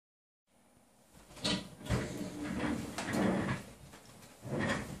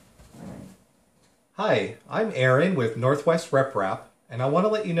Hi, I'm Aaron with Northwest RepRap, and I want to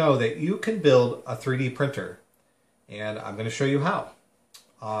let you know that you can build a 3D printer, and I'm going to show you how.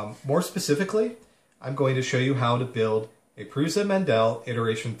 More specifically, I'm going to show you how to build a Prusa Mendel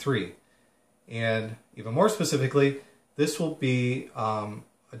Iteration 3. And even more specifically, this will be a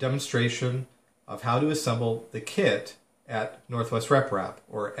demonstration of how to assemble the kit at Northwest RepRap,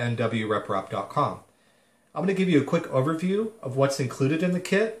 or nwreprap.com. I'm going to give you a quick overview of what's included in the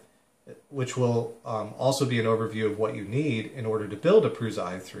kit, which will also be an overview of what you need in order to build a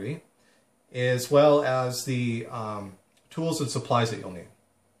Prusa i3, as well as the tools and supplies that you'll need.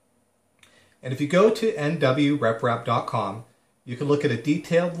 And if you go to nwreprap.com, you can look at a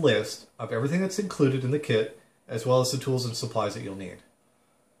detailed list of everything that's included in the kit, as well as the tools and supplies that you'll need.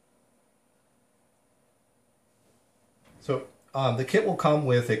 So the kit will come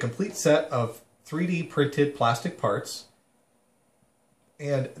with a complete set of 3D printed plastic parts.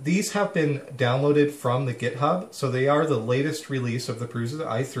 And these have been downloaded from the GitHub, so they are the latest release of the Prusa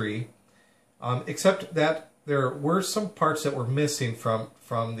i3, except that there were some parts that were missing from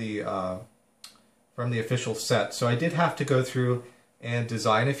the official set. So I did have to go through and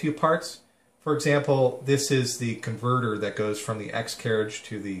design a few parts. For example, this is the converter that goes from the X carriage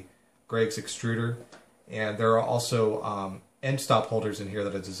to the Greg's extruder, and there are also end stop holders in here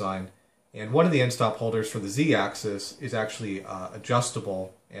that I designed. And one of the end stop holders for the Z-axis is actually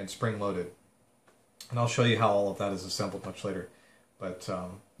adjustable and spring-loaded. And I'll show you how all of that is assembled much later. But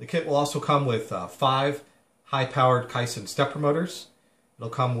the kit will also come with 5 high-powered Kaizen stepper motors. It'll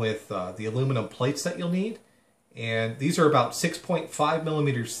come with the aluminum plates that you'll need. And these are about 6.5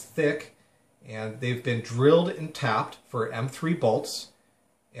 millimeters thick. And they've been drilled and tapped for M3 bolts.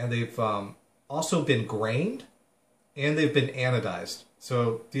 And they've also been grained. And they've been anodized.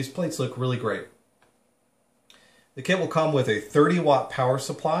 So these plates look really great. The kit will come with a 30-watt power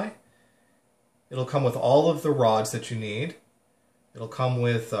supply. It'll come with all of the rods that you need. It'll come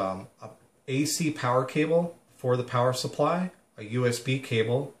with a AC power cable for the power supply, a USB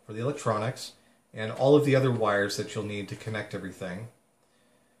cable for the electronics, and all of the other wires that you'll need to connect everything.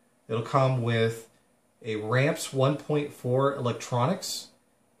 It'll come with a Ramps 1.4 electronics.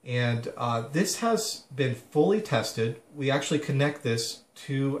 And this has been fully tested. We actually connect this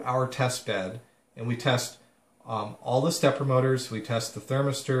to our test bed, and we test all the stepper motors, we test the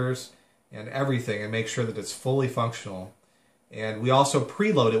thermistors and everything, and make sure that it's fully functional. And we also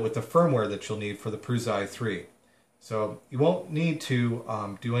preload it with the firmware that you'll need for the Prusa i3. So you won't need to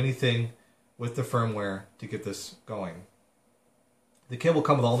do anything with the firmware to get this going. The kit will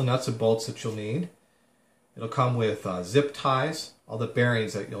come with all the nuts and bolts that you'll need. It'll come with zip ties, all the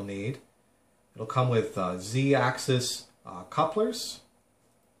bearings that you'll need. It'll come with Z-axis couplers.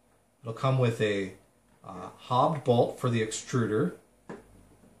 It'll come with a hobbed bolt for the extruder,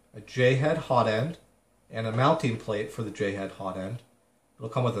 a J-head hot end, and a mounting plate for the J-head hot end. It'll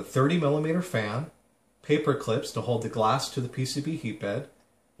come with a 30mm fan, paper clips to hold the glass to the PCB heat bed.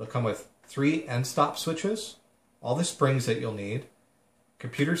 It'll come with 3 end stop switches, all the springs that you'll need,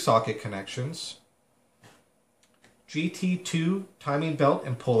 computer socket connections, GT2 timing belt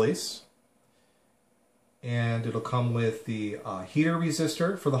and pulleys, and it'll come with the heater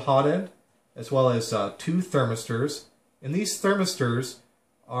resistor for the hot end, as well as 2 thermistors. And these thermistors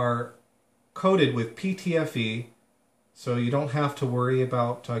are coated with PTFE, so you don't have to worry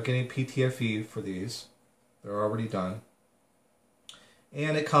about getting PTFE for these. They're already done.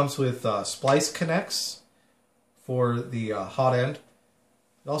 And it comes with splice connects for the hot end.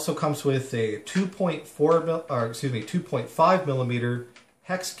 It also comes with a 2.5 millimeter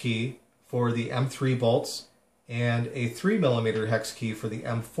hex key for the M3 bolts and a 3 millimeter hex key for the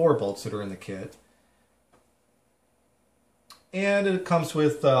M4 bolts that are in the kit. And it comes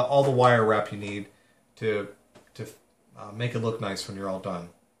with all the wire wrap you need to make it look nice when you're all done.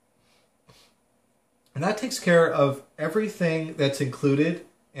 And that takes care of everything that's included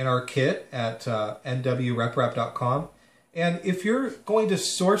in our kit at nwreprap.com. And if you're going to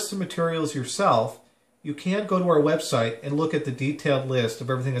source the materials yourself, you can go to our website and look at the detailed list of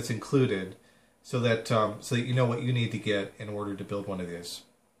everything that's included, so that you know what you need to get in order to build one of these.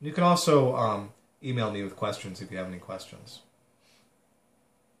 You can also email me with questions if you have any questions.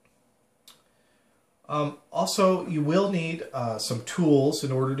 Also, you will need some tools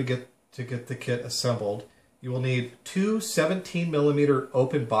in order to get the kit assembled. You will need 2 17mm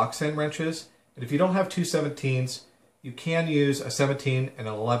open box end wrenches, and if you don't have 2 17s, you can use a 17 and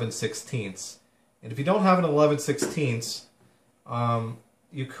an 11/16. And if you don't have an 11/16,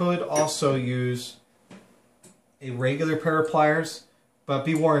 you could also use a regular pair of pliers, but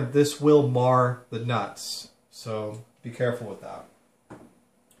be warned, this will mar the nuts, so be careful with that.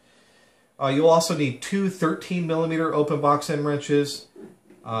 You'll also need two 13mm open box end wrenches.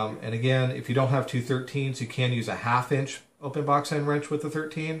 And again, if you don't have two 13s, you can use a 1/2 inch open box end wrench with the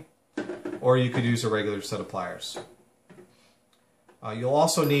 13, or you could use a regular set of pliers. You'll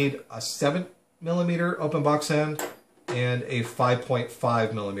also need a 7mm open box end and a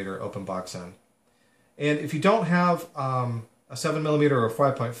 5.5mm open box end. And if you don't have a 7mm or a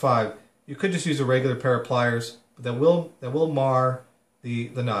 5.5, you could just use a regular pair of pliers, but that will mar the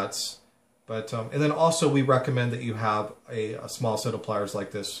nuts. But and then also we recommend that you have a small set of pliers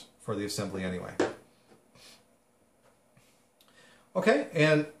like this for the assembly anyway. Okay,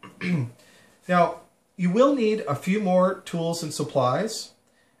 and now you will need a few more tools and supplies,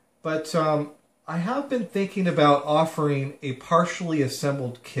 but I have been thinking about offering a partially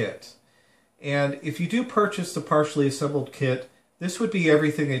assembled kit. And if you do purchase the partially assembled kit, this would be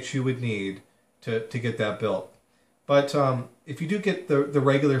everything that you would need to get that built. But if you do get the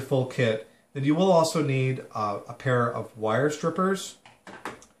regular full kit, then you will also need a pair of wire strippers,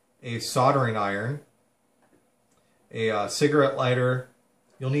 a soldering iron, a cigarette lighter.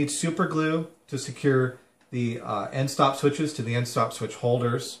 You'll need super glue to secure the end stop switches to the end stop switch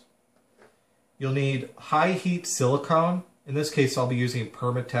holders. You'll need high heat silicone. In this case, I'll be using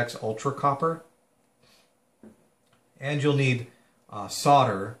Permatex Ultra Copper. And you'll need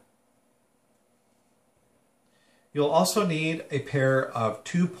solder. You'll also need a pair of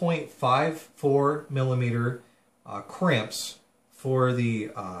 2.54mm crimps for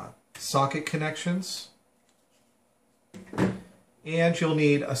the socket connections. And you'll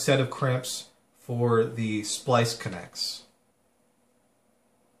need a set of crimps for the splice connects.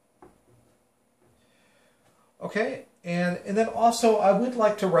 Okay, and then also I would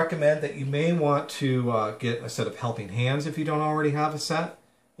like to recommend that you may want to get a set of helping hands if you don't already have a set.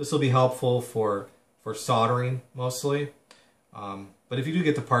 This will be helpful for soldering mostly. But if you do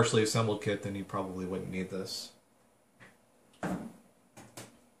get the partially assembled kit, then you probably wouldn't need this.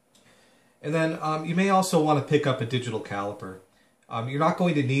 And then you may also want to pick up a digital caliper. You're not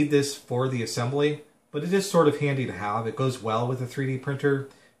going to need this for the assembly, but it is sort of handy to have. It goes well with a 3D printer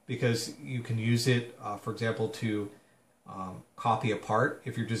because you can use it, for example, to copy a part.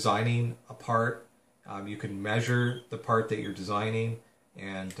 If you're designing a part, you can measure the part that you're designing,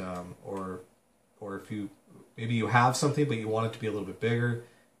 and or if maybe you have something but you want it to be a little bit bigger,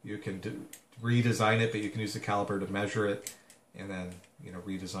 you can redesign it, but you can use the caliper to measure it and then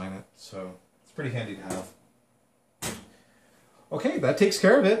redesign it. So it's pretty handy to have. Okay, that takes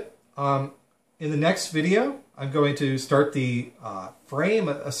care of it. In the next video, I'm going to start the frame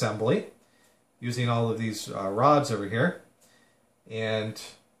assembly using all of these rods over here. And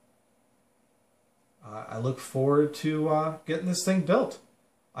I look forward to getting this thing built.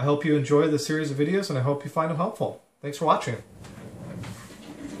 I hope you enjoy the series of videos, and I hope you find them helpful. Thanks for watching.